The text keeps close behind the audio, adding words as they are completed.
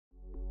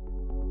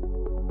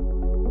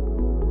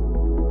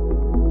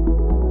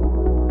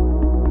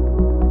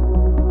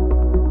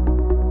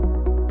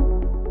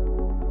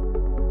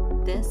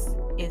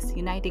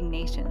Uniting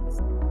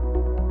Nations.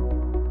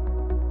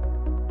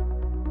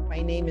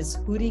 My name is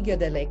Houry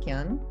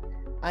Geudelekian.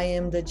 I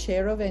am the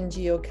chair of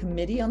NGO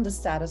Committee on the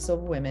Status of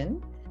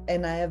Women,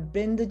 and I have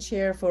been the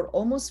chair for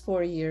almost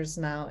 4 years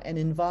now and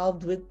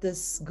involved with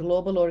this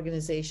global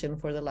organization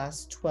for the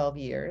last 12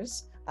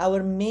 years.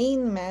 Our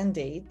main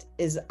mandate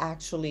is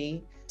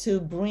actually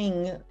to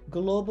bring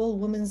global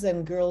women's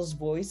and girls'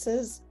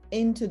 voices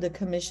into the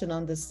Commission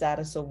on the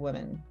Status of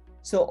Women.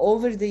 So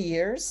over the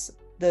years,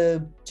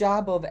 the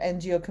job of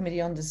NGO Committee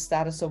on the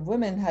Status of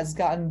Women has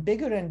gotten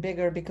bigger and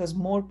bigger because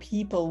more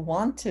people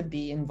want to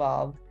be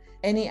involved.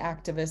 Any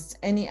activist,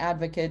 any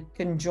advocate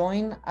can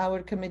join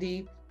our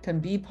committee, can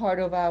be part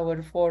of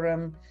our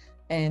forum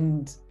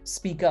and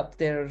speak up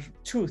their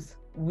truth.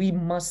 We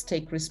must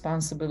take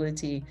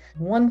responsibility,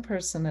 one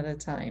person at a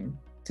time,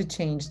 to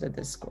change the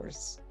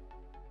discourse.